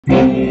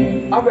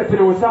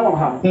abetire wo sam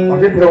ha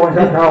ɔtete wɔn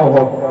nsa kaa wɔ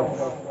hɔ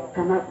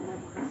kana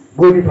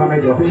goni pa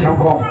mɛjɔ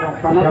shankɔm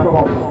kana shankɔm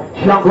prɔfɛsa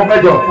shankɔm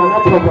mɛjɔ kana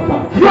prɔfɛsa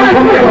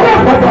shankɔm mɛjɔ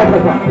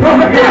prɔfɛsa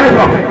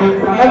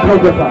kana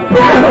prɔfɛsa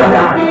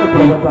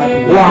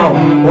wow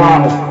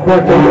wow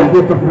ɔwɔ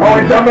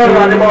nkyɛnbɛ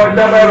ɛwurade ma ɔwɔ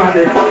nkyɛnbɛ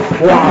ɛwurade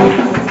wow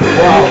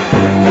wow.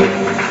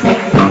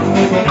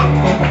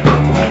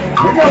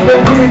 Nígbà tó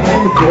kí ni kí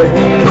n sè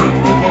é,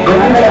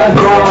 ìlànà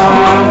ìyàtọ̀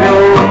àwọn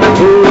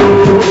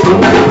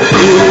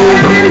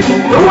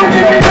owó ní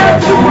ìdá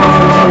tó mọ̀,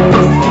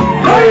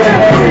 lọ́yẹ̀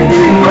ẹ̀rí ní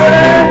ìwé,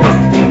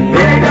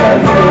 ìdá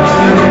tó mọ̀,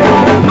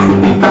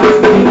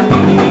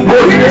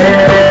 òye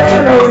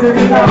ẹ̀rọ ní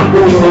ìdá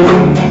tó mọ̀,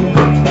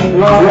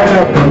 lọ́yẹ̀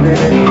ẹ̀kọ́ ní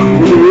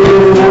ìwé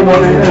ọmọ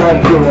ní ìdá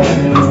tó mọ̀,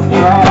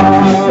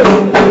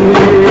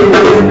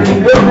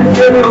 èmi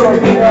ṣe ní wọ́n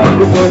ní ìdá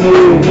tó mọ̀ ní.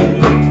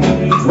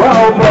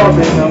 Wow,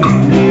 Bobby,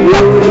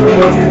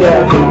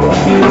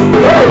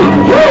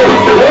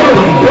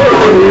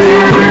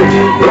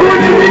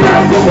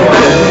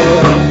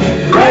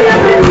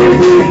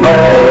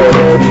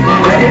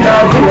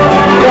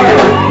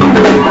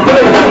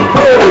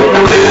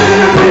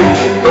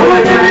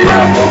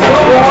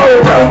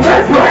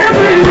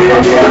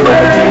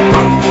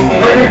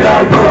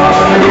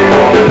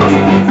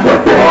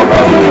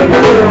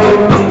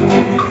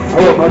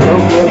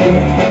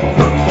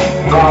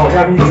 wow,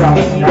 that means God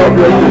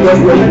bless you, God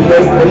bless you,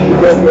 God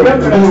bless you, God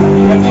bless you.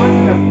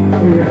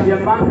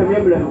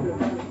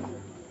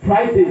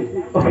 Friday.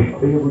 Okay,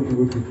 go.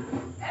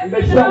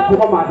 Mbɛhyɛ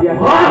nkɔmɔ ma adeɛ.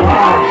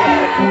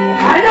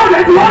 I know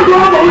that you want to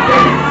have a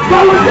weekend.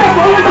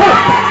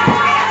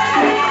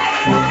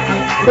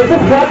 This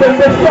is Friday,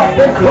 mbɛhyɛ.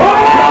 Oh,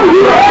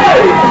 yeah!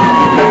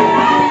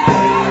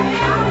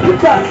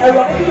 Sister,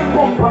 ɛwɔ ɛdi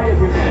nkɔ mpa yɛ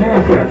bi.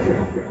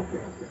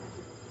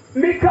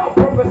 Mika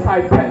prophesy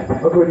pɛ.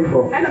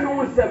 Ɛna mi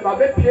hu sɛ ma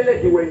bɛ pie lɛ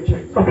di wɔ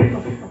nkyɛn.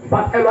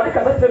 But ɛwɔ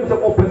kasa kyerɛ mi sɛ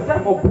ɔpɛ sɛ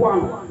ɔboa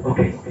no.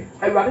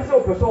 Ɛwɔ sɛ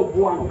ɔpɛ sɛ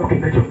ɔboa no.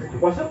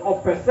 Wɔsɛ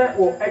ɔpɛ sɛ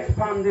ɔ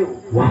expand o.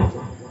 Wow.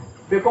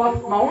 Because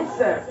ma hu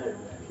sɛ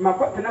ma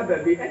kɔ tena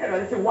baabi ɛna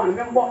ɛwɔ sɛ one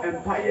mi mbɔ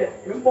mpaeɛ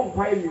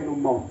mmienu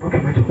ma o.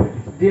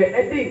 Deɛ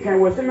ɛdi nkan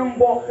wɔ sɛ mi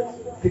mbɔ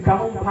sika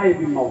ho mpaeɛ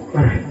bi ma o.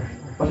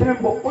 Wɔsɛ mi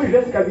mbɔ oyihwɛ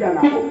sika bi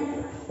ana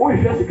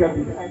oyihwɛ sika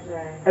bi.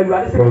 Ɛwɔ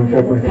sɛ mi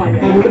mbɔ mpaeɛ.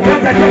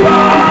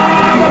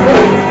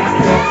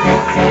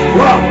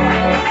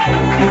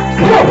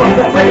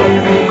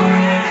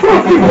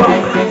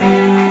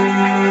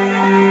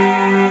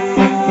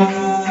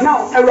 Now,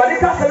 everybody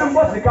can say them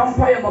what the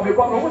campaign of the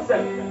government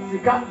said, the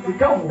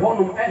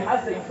one and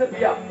as a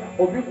Sabia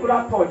or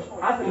Bukula touch,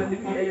 as a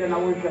little area and I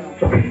will tell.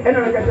 And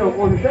I can tell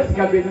all the first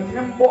cabinet,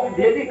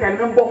 the Eddie can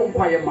remember on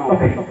fire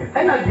mouth.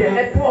 And I get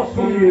a tour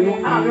soon, you know,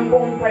 I remember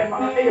on fire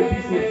mouth a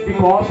business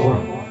because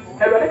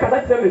everybody can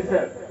tell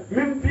myself,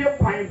 Mimpia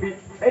pine be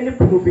any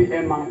proof be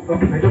a man.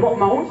 The what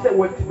my own said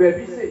what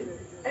baby say.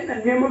 And the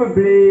name of a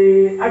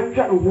blade, I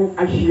try to walk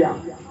a share.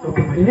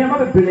 Name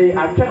of a blade,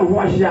 I try to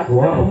walk a share.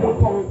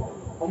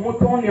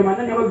 Omoton ni ma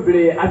na nyama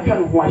bebre atwa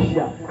no ho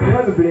ahia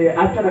nyama bebre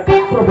atwa na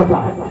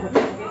professor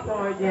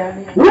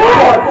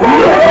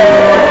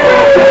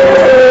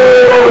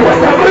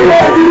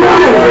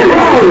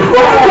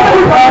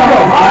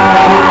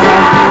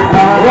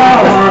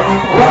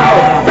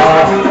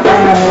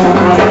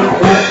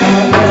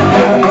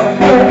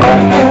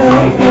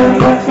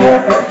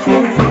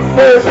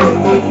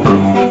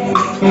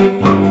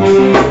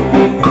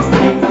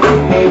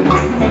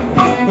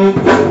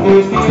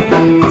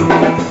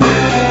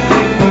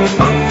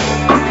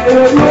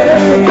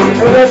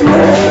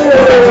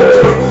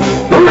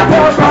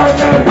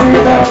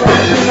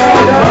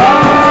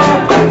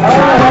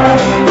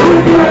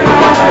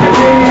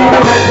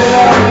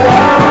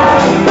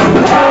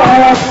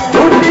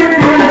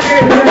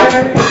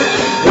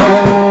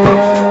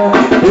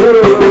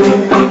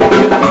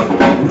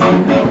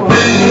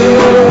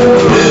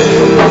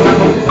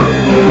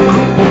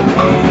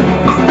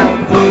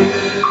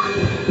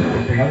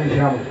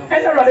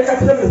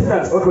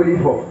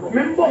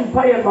Member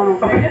Empire man,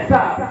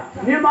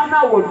 Nima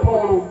now will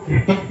turn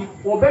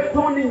or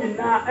better ni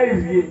na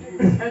awie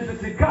and to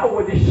sika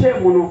wo de share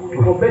mu no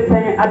or better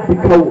at the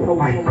cow. Oh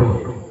my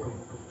God.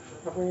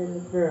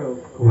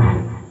 Wow.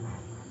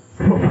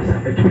 Professor,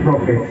 a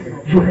prophet.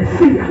 You are a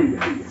seer.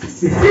 You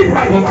see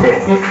my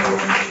face.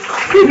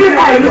 Even I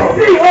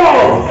see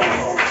all.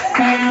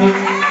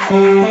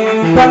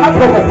 But not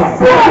professor.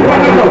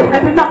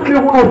 And not me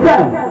who knows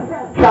that.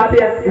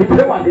 Charlie, it's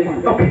the one.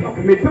 Okay.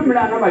 Me too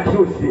many number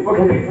choose.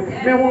 Okay.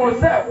 Me who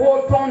say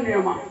what turn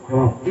you ma.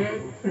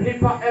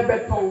 Nipa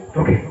ebeton.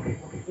 Okay.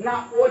 Na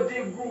what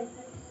dey go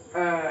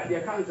they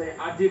can say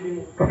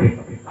adebimu. Okay.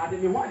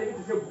 Adebimu what dey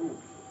to say go.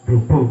 Me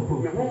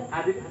who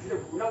adebimu say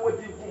go. Na what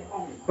dey go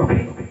on.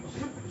 Okay.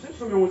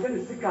 So me who say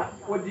sika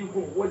what dey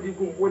go.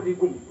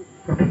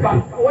 But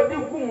what dey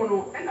go no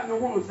and na me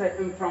who say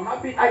from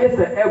abi aye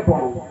say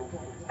airborne.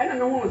 And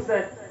na me who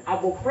say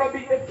abofra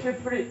bi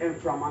free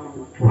from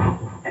anu.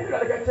 And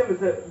like I tell me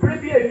say,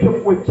 baby, I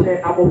jump with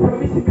chair, abofra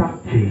bi sika.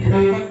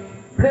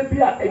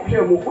 Prepia a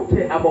tremo,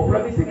 okay, about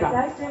Provisika.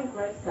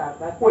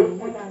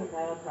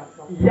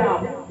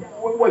 Yeah,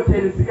 what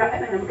is the guy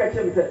and I'm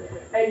catching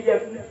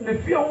the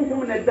film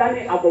who had done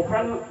it about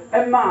Fran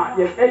and Ma,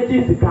 yes,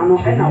 edges the cano,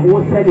 and I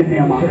was said in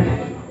their mouth.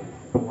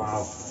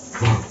 Wow.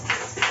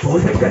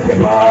 What's the catch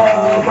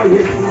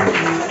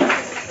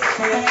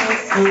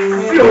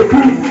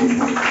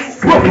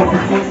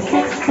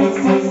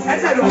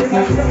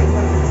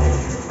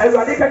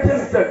everybody catching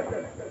the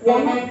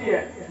one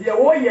year, the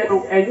warrior,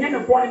 and yen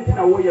of one in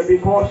a warrior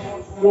because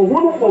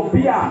one of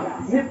beer,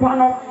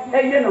 Nipano,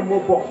 and yen of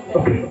mobile,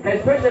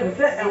 especially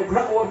set and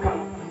crap worker,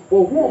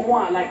 or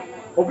more like,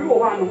 or people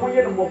one who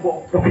yen of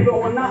mobile, so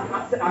one not,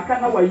 I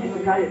can't know where you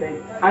can carry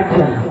them. I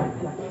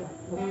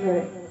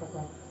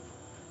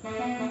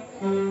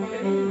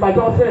but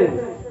also,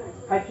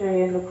 I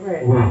can look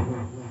great.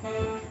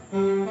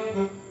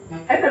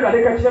 And the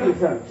radical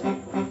church,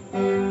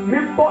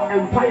 member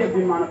empire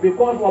be man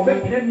because we are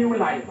making new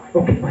life.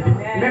 Okay,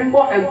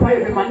 member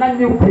empire be man,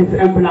 new things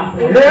and black.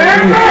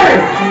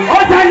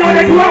 All time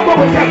you are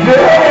going to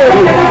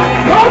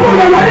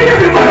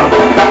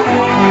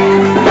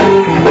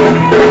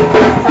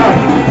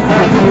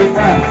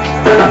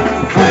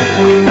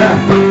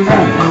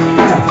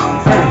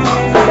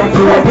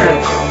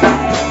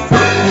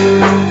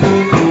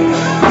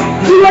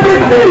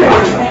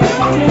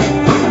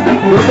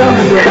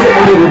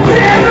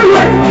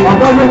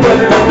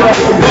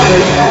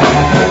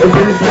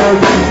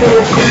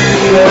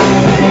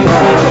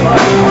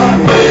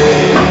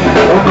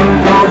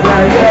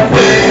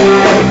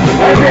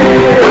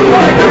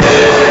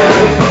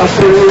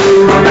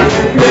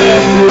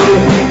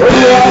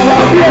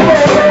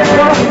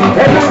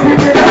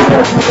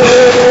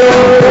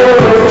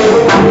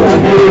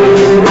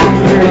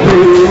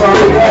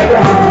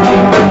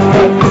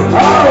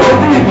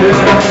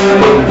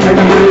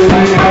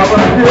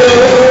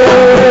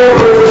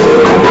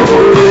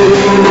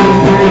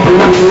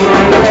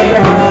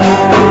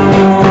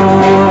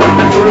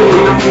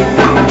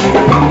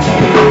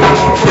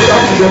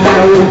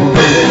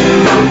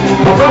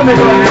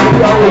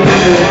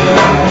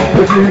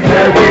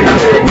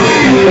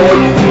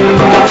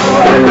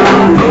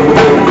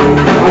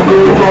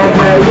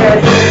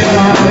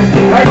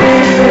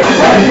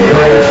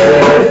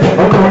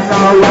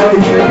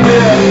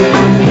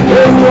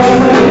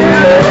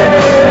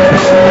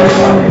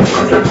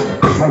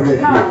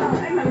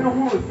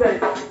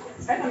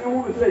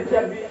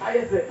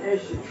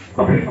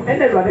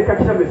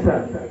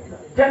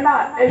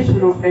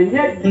and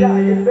yet,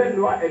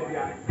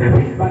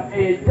 but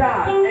a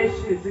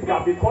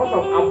dad because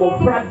of about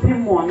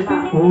Pratimon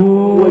now.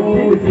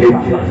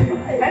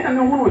 And I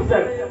know who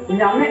said,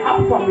 Yami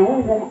up from the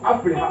home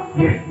Africa.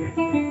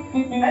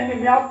 And the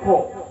Yako.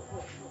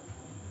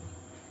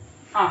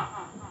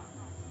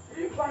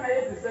 If I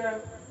had to say,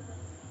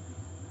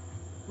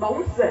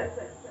 Mount said,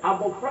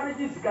 about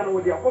Francis can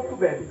with your coffee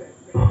baby.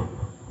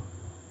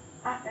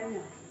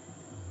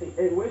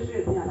 And where's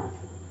your piano?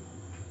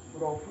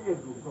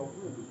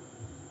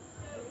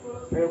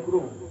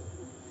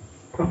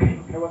 Okay,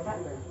 I was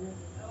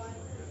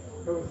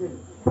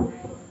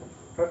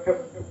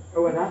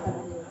that.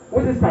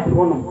 What's the start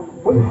from?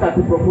 What's the start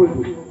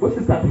proposal? What's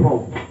the start from?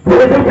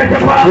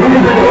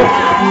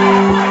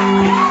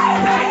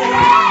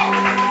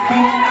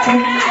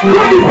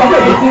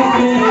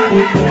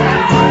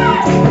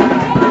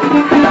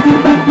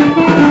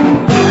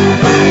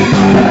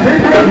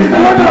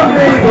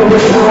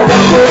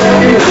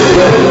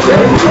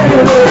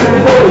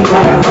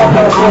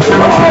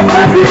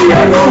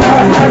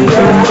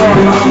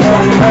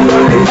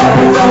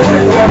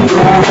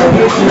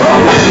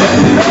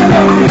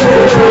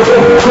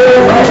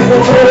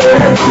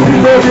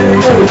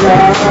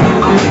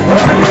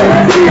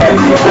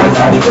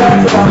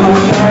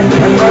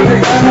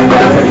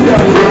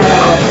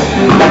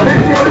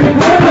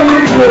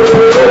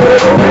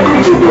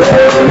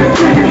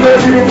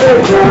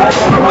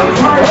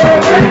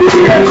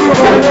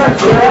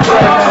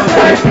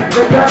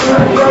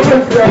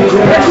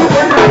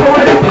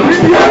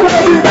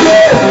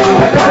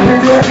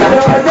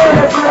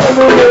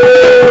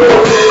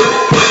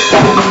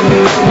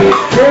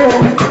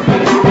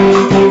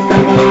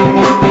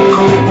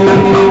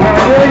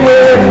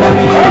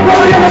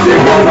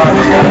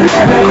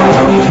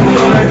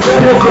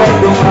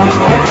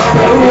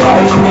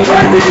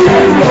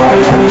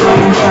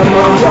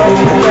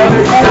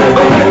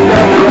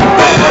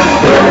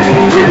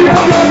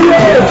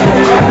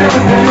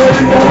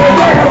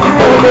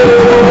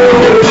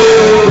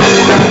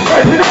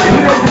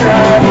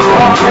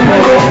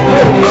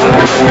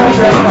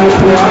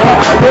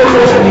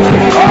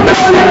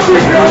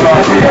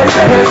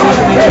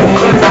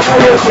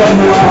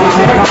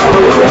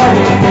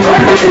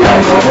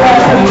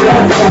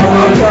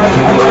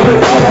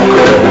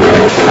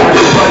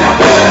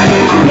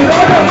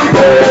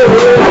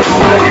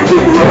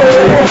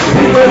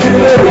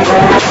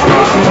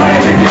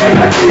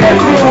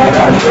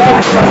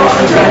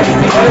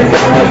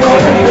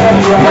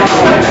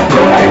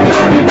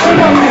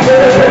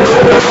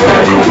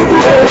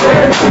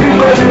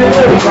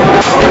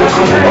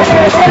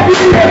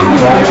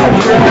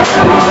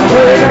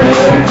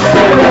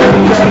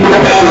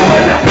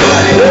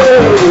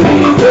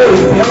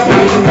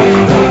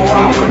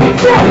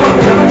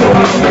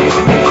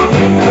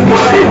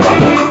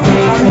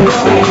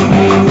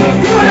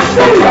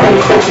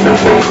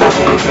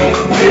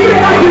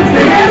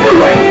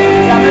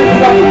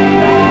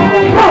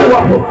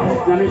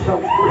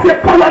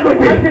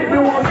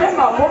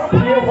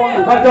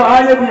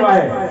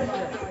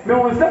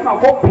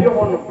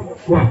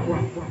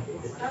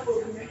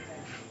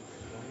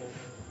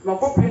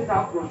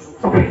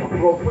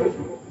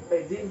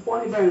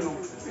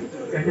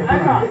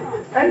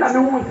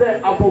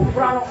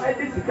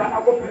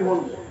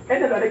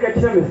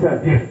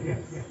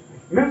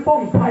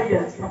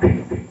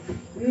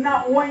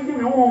 Now, when you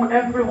know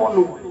every one,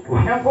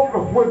 and for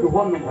the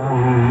one,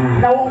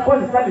 now one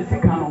was study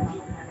Sicano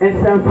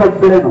and San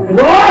Fabino.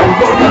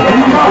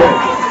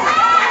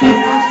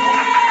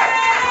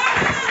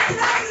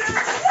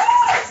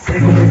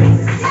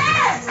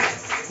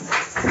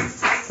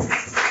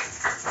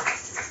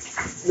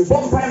 The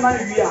bomb by my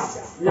year,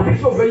 you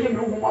show very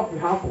room of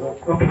half.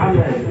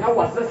 Now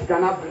was this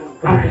cannot be.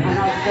 And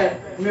I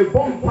said, me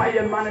bomb by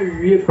a man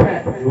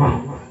repair.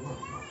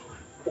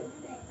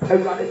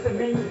 Everybody say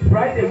me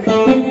Friday,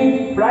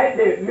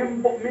 me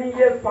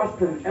year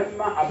fasting,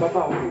 Emma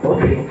Ababa.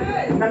 Okay.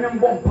 Na me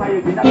bomb pie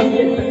bi na me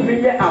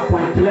year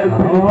appointment.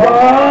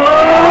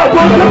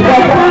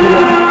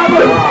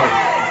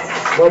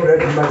 God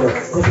bless you, mother.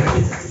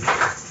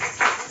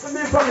 So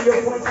me from your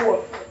phone to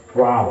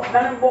wow. Na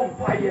me bomb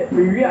pie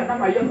me wi na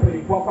ma yam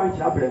peli for kwan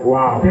kira bre.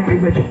 Wow. Thank you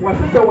very much. What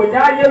say when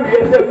ya ye wi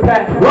say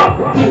pay.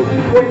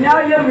 When ya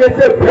ye wi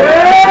say pay.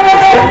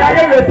 When ya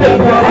ye wi say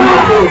pay.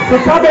 To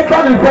come back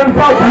and send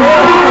out.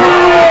 Wow.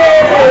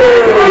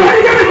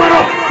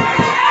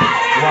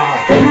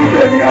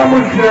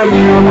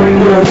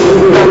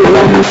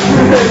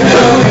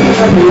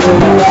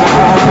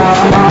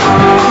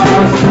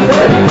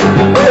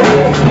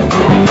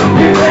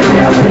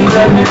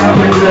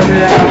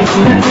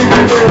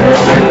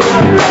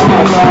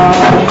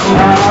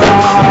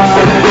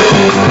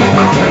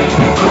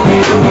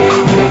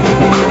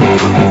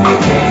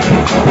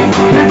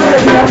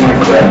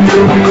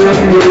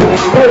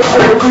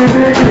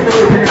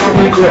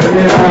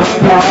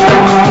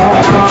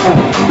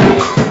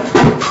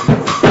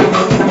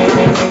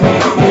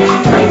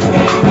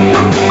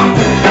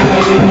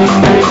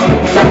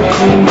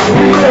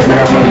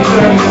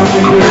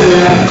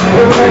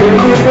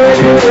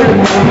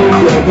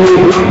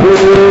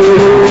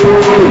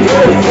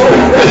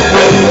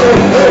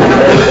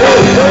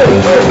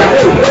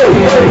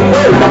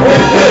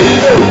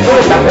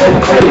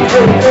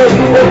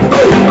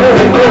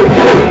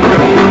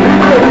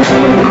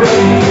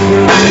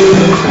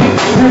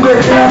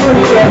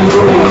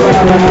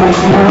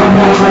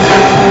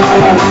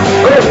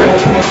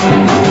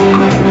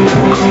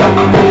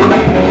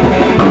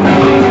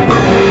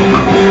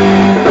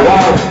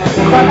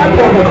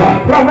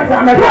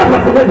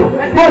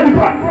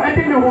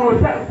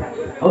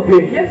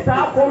 Okay. Yes, I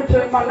want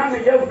to my name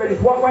is very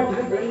what want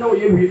to know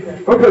you.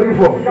 Okay,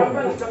 before.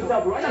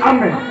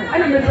 Amen.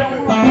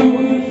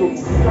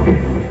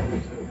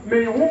 Me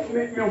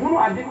who I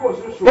did was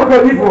so. Okay,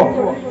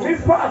 before. This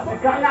part the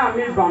can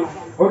me ban.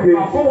 Okay. I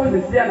go on the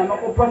see and I go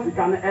pass the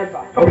can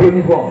ever. Okay,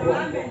 before.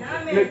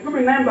 Me to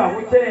me number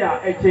which are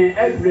a chain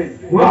every.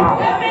 Wow.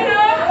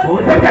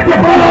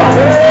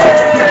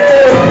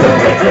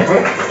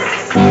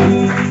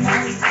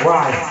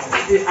 Wow.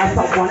 As a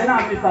one and a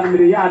half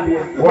million.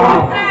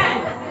 Wow.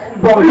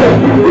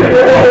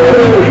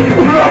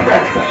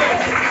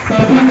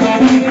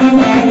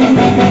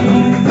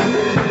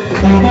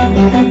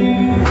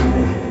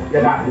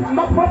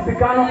 My first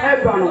Ghana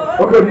Ebano.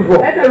 Okay,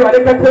 before. And I read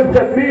a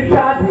me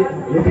shadi.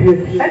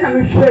 And I'm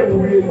sure.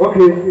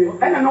 Okay.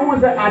 And I know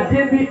that I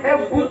did be a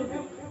good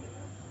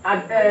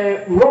at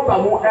rubber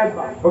more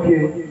ever. Okay.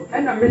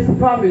 And I miss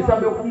family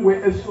some who were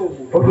a soul.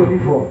 Okay,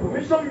 before.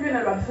 Me some you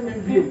never seen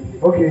in view.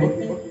 Okay.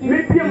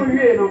 Maybe I'm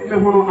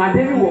no I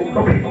didn't walk.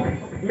 Okay.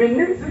 Me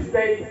name to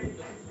stay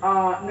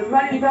no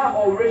matter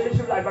or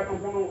relationship like back on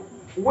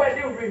where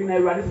they bring my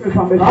radisson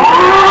family.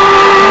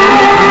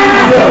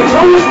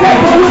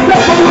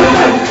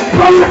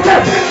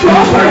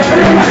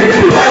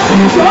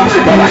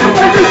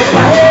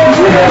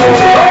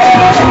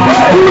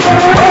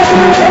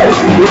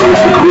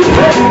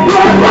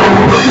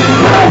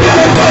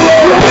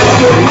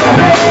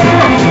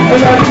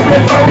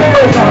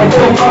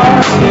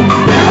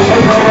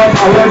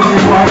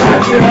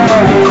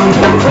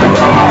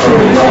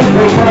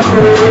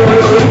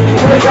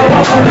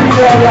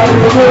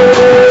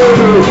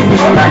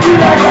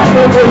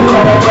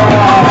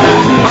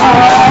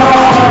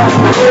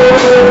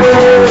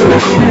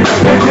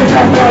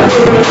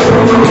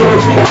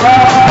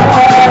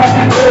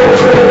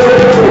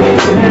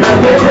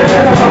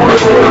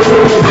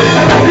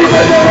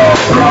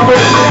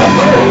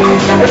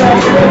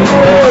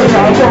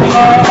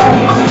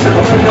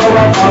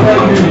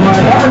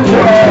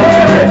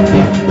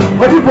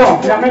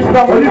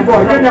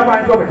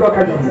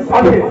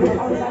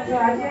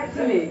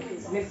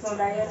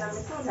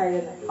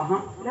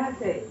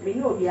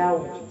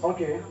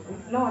 Okay.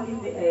 No,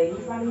 this you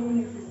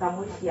finally sister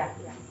Moshia.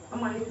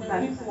 I'm on this is a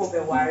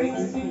super worry.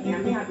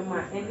 I'm here to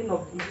my ending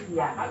of this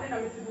year. I think I'm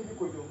going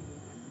to do.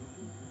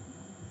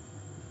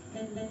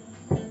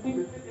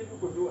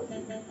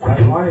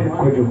 I want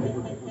to do.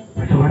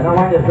 So I don't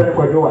want to finish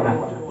what you want.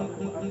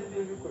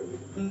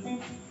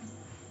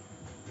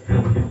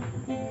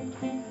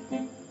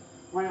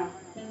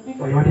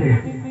 What do you want to do?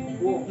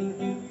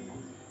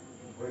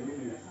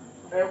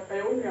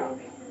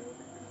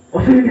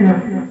 What's in here?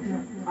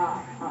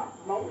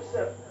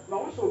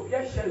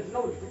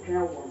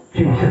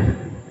 Jesus.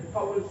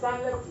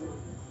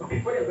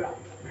 Okay.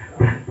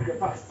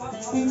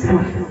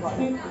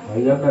 I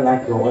never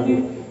like your one.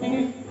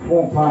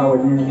 Phone power,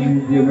 you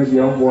maybe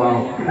on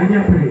wow. I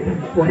never pray.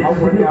 What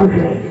is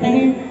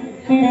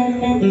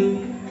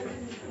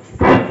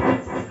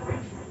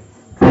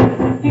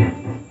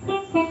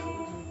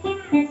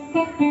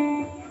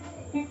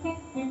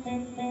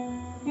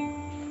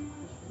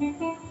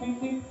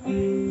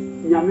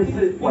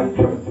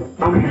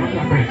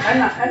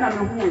And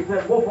I'm who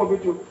said, go for me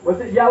to was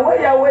it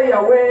Yahweh, Yahweh,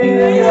 Yahweh,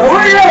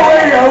 Yahweh,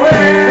 Yahweh,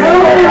 Yahweh,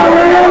 Yahweh,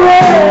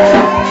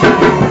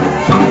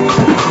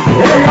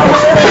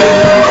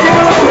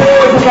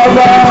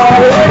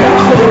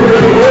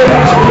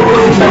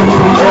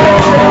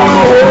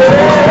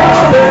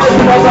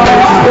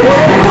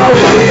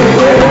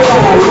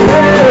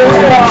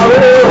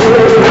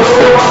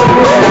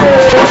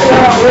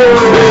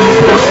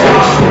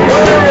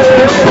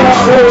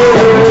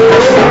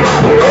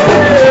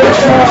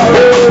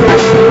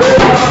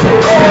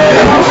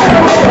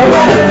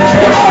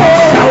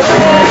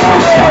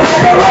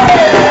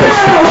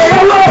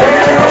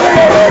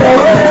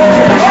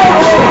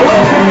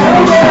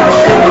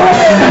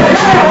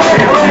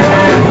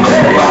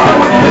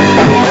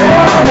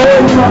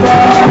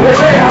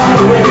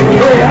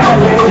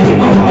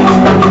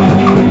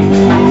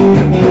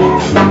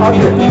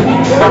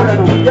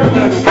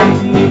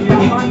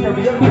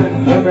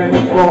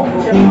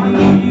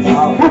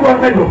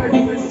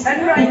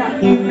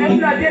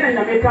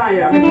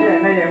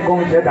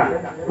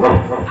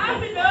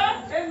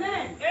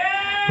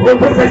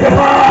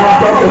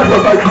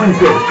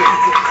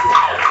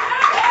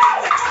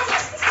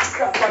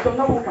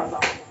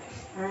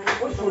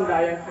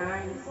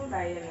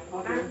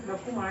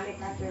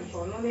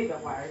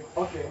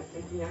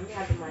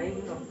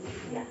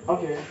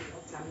 Okay.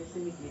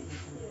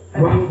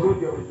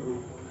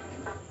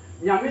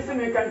 Yamisi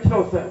me can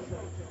tell sir.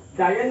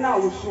 Diana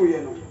will show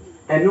you.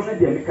 And only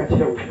the American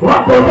child.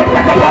 Wow.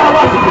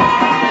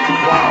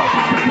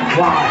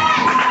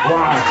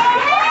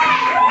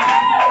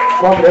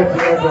 God bless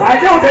you. I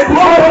know that you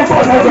are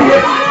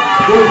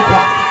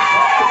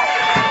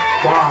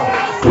Wow.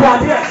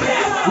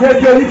 You're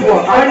beautiful.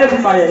 I never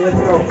my yes.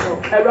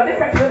 everybody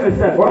can tell me,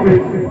 sir. What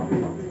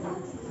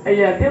a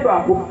year, they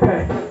were book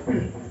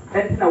pen.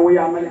 And now we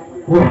are money.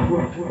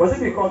 Was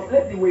it because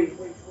let the way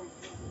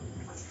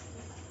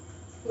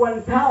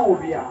one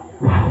town be out?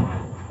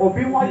 Or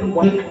be one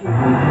one.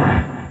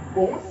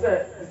 But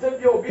sir,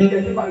 the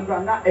obedient about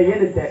Grana a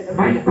year dead.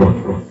 My God.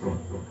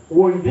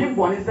 Won't be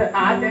one is the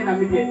art and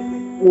immediate.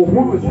 Who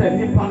will send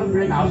him from the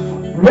brain house?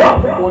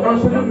 Or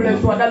not so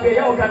numerous one that they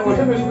all can was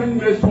a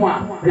numerous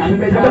one.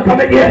 And they never come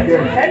again.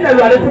 And the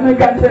relative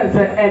can sense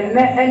and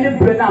any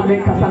brain out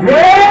make us.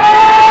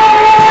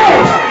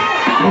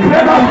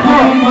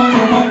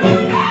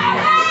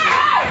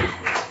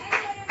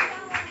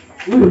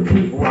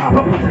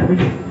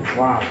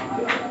 Wow.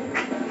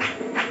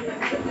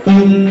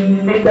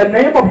 In the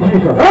name of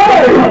Jesus.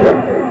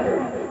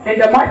 In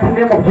the mighty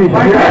name of Jesus.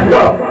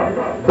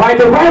 By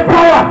the right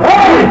power.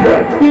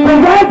 The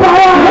right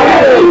power.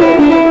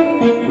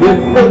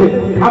 Receive it.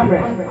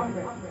 Amen.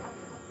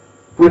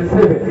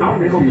 Receive it. In the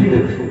name of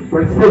Jesus.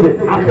 Receive it.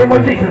 In the name of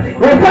Jesus.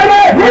 Receive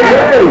it.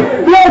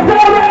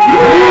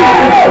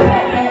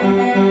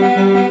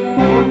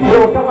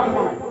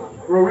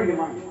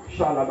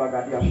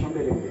 Receive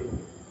it.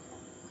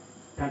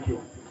 Thank you.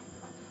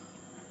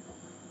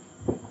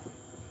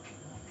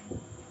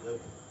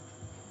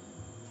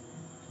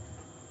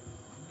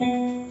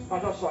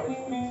 I'm sorry.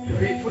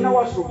 When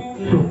was so?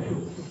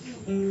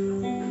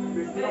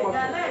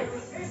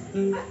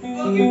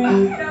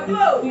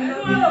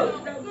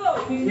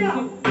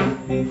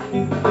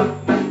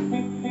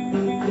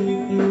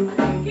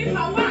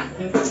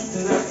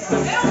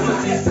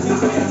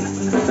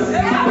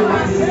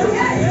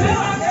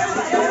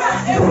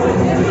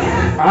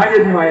 I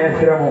did my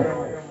answer.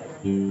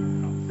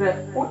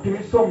 What do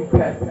you some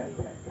pet?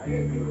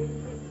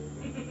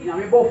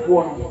 Yami both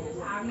one.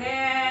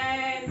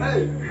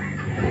 Amen.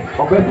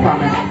 Ọbẹ̀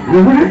sàmì.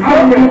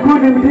 I'm a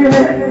good in here.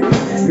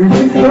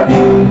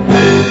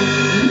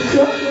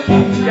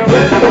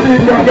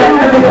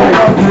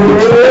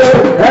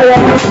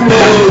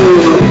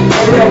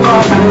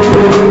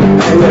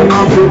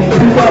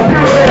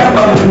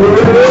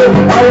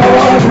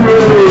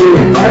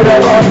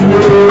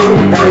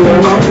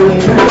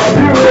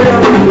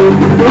 I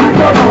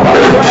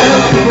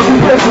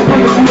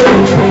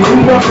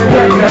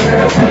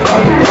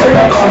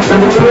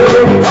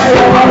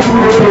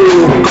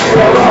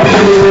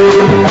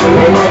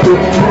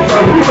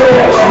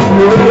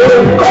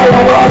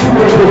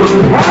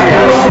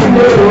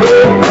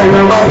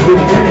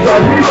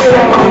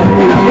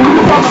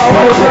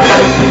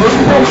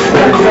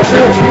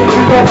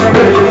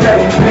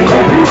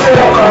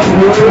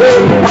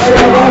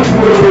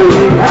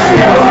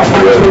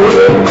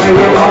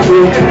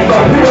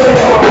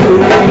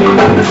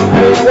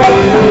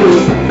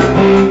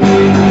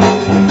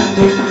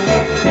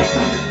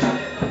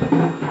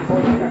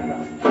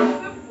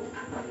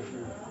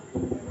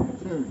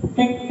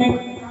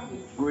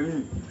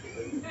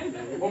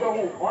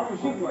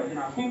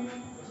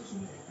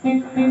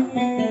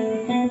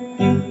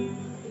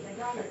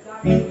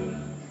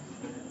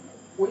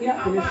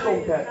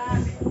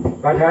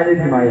But I did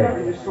my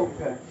head.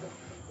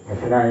 I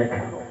said, I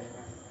can't.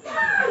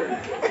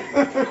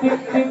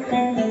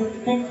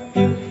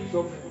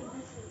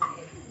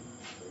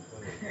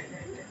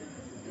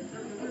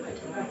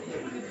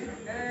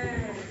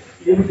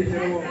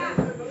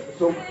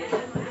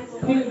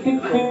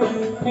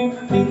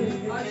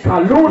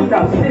 Kalunda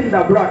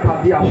sinda braka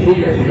dia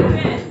sume.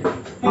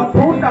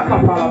 Atunda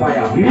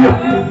kapalabaya.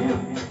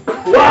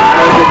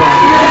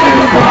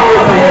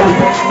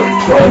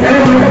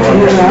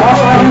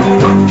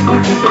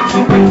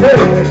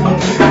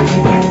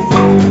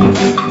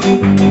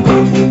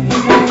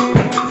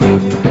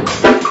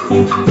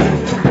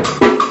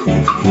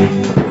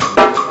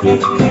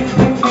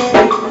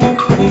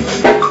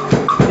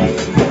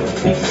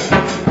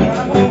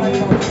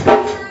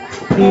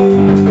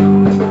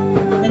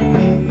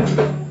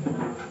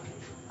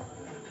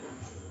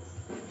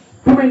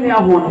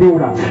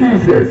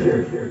 Jesus.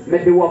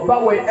 May the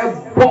Wabawe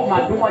bought my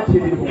duma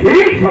children.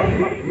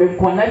 May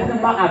connect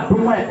my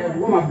aduma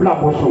and woman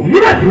black also.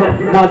 Yes,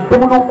 now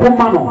Dono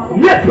Comano.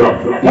 Yes,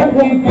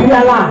 Evan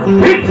Piala.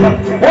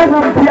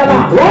 Evan Piala.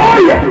 Oh,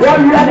 yes,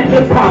 1 year and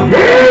a half.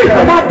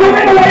 Now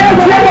doing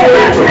whatever.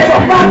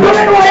 Now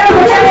doing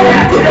whatever.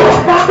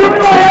 Now doing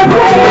whatever.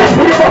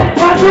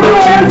 Now doing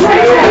whatever.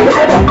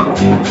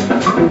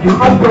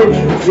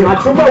 You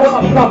have to know what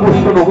I'm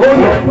supposed to know.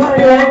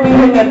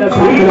 In the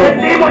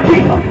name of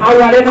Jesus.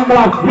 Our animal.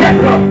 Yes,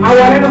 Lord. Our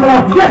animal.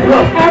 Yes,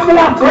 Lord.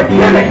 Ambulance.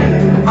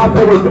 Receive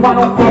after the man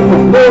of God,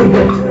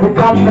 we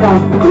come down.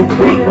 We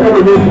speak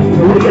over this.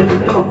 We get to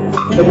know.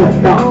 It was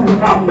down.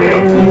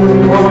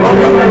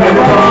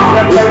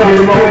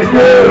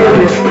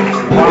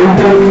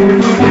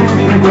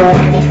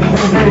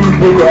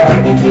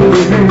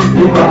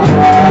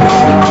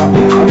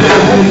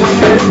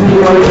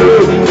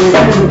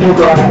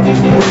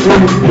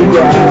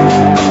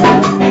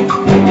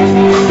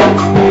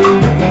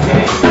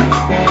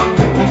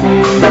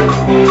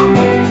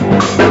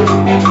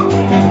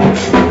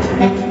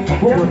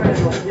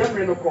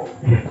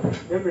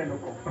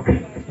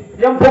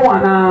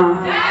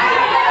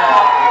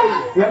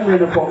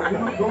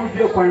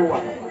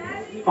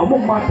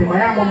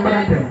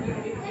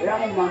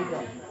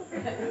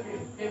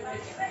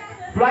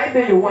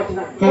 Friday you watch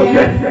now. Oh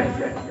yes.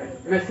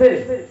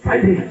 Message.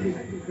 Friday.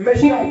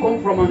 Message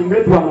come from an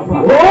red one.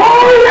 Oh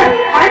yes.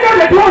 I know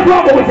the one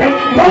wrong with them.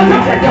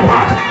 Don't set your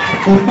heart.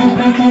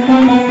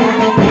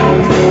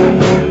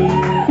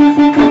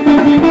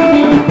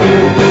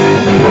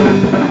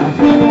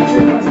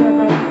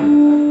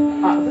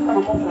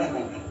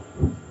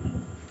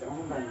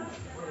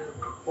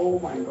 Oh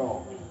my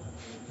God.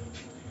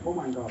 Oh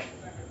my God.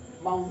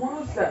 My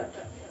one said,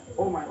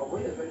 oh my God,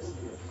 wait a very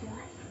serious.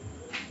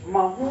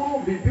 My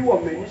one be do a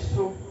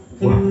minister.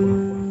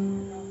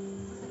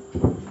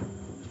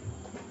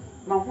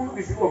 My one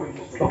be do a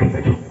minister. Okay,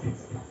 thank you.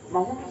 My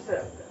one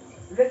said,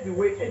 let the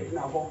way end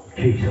now.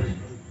 Jesus.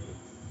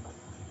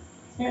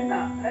 And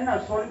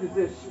I sorry to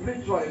say,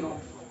 spiritual, you know.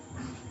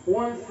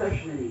 One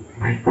session.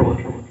 My God.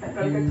 And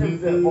I can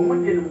tell you,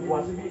 one day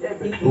was to be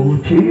able to. Oh,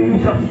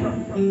 Jesus.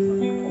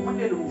 One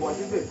day was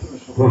to be able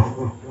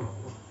to.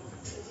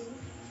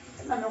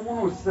 And I want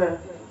to say,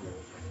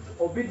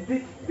 Obi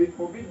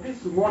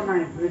this one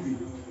night maybe,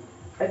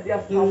 at their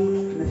stuff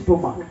in the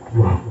stomach.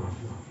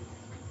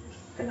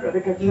 And I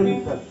can tell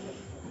you,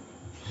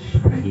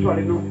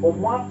 spiritually, no,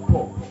 on one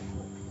top,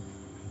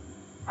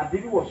 I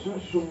think it was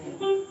soon.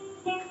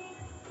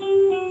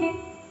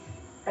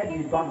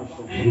 Eddie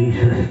Bannerson.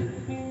 Jesus.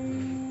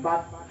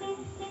 But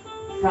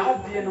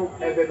sadly, no,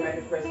 ever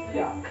manifest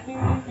here.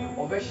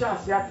 Obesha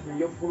Asiat in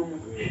your full.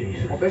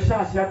 Obesha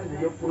Asiat in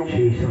your full.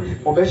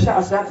 Obesha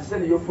Asiat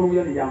send your full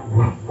year.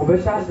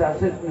 Obesha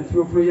Asiat in the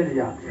full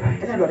year.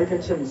 And then I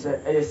can say,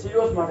 a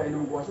serious matter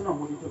in Wasn't a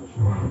movie to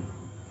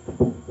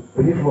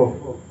the before.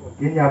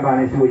 In your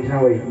ban is which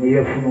now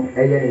near from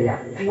Aya.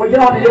 What you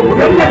are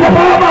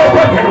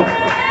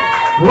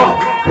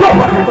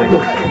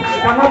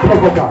cannot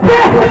provoke.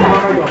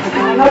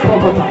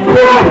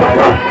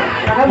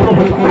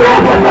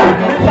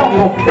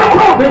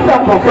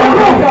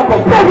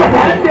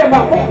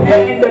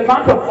 In the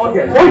month of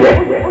August.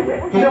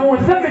 They will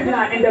send me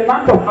in the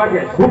month of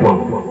August.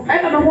 And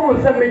then will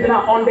send me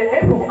on the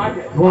 8th of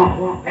August.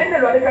 And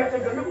then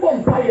radical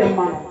won't buy a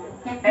man.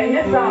 And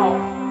yes,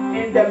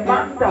 in the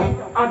month of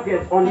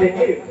August on the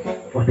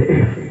 8th. On the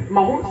 8th.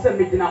 My home sent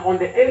me on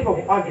the 8th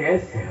of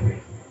August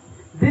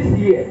this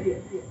year.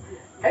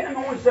 And then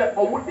we say,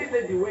 oh, what did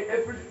they way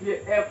every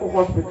year air for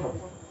hospital?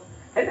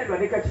 And then when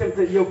they catch them,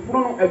 say, your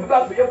problem, a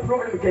blood, your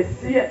problem can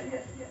see it.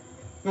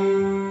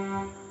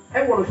 A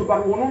ɛwɔ so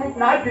but wɔn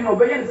n'adwene no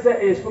ɔbɛyɛ ne sɛ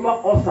ɛyɛ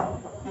stomach ulcer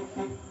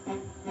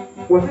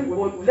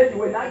wɔsi lady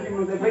wei n'adwene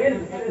no ɔbɛyɛ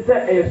ne sɛ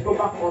ɛyɛ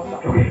stomach ulcer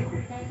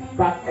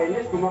but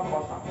ɛnyɛ stomach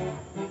ulcer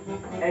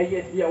ɛyɛ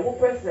deɛ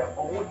wopɛ sɛ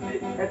ɔwɔde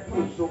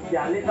ɛtoro so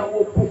yale na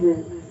wɔkɔ ho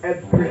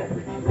ɛbrɛ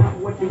na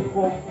wɔde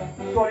kɔ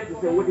sɔre te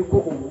sɛ wɔde kɔ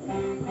owu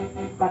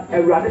but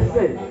awurade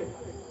sɛ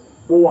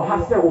wɔwɔ ha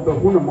sɛ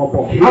wɔbɛhu no mmɔbɔ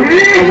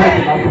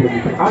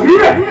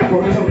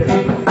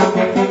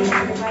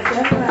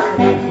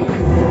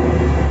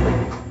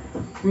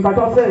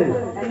mpatɔ sɛ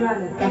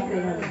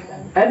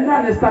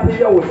ɛnna ne start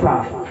yɛ wo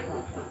saa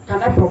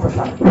can I prophesy?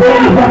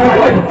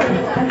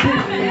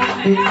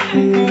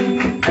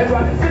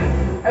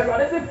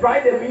 Everybody say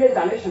Friday me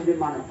donation be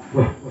man.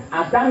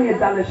 I done a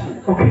donation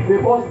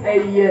because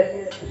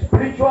a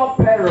spiritual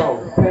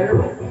peril,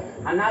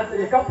 and I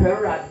say you can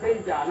peril as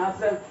danger, and I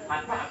say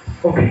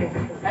attack. Okay.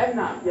 And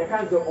now you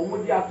can say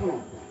omudi atuno,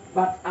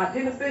 but I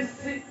didn't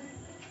see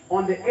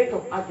on the 8th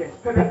of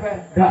August.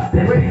 That's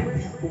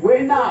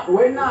when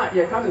now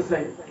you can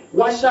say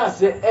what shall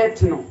say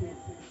etno.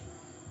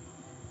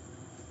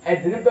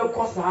 And the never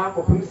cost her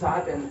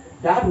for and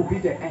that will be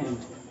the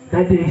end.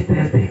 That day is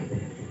Thursday.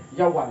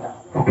 Yawada.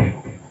 Okay.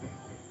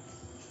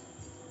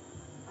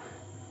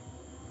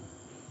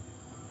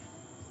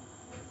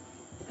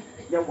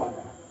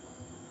 Yawada.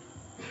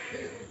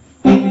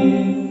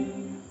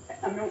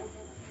 I mean,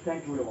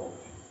 thank you, Lord.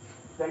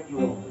 Thank you,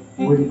 Lord.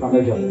 Thank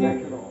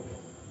you, Lord.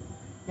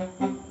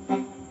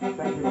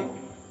 Thank you, Lord.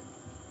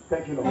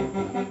 Thank you, Lord.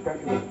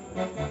 Thank you,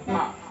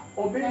 Lord.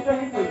 Obedience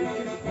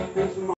 26.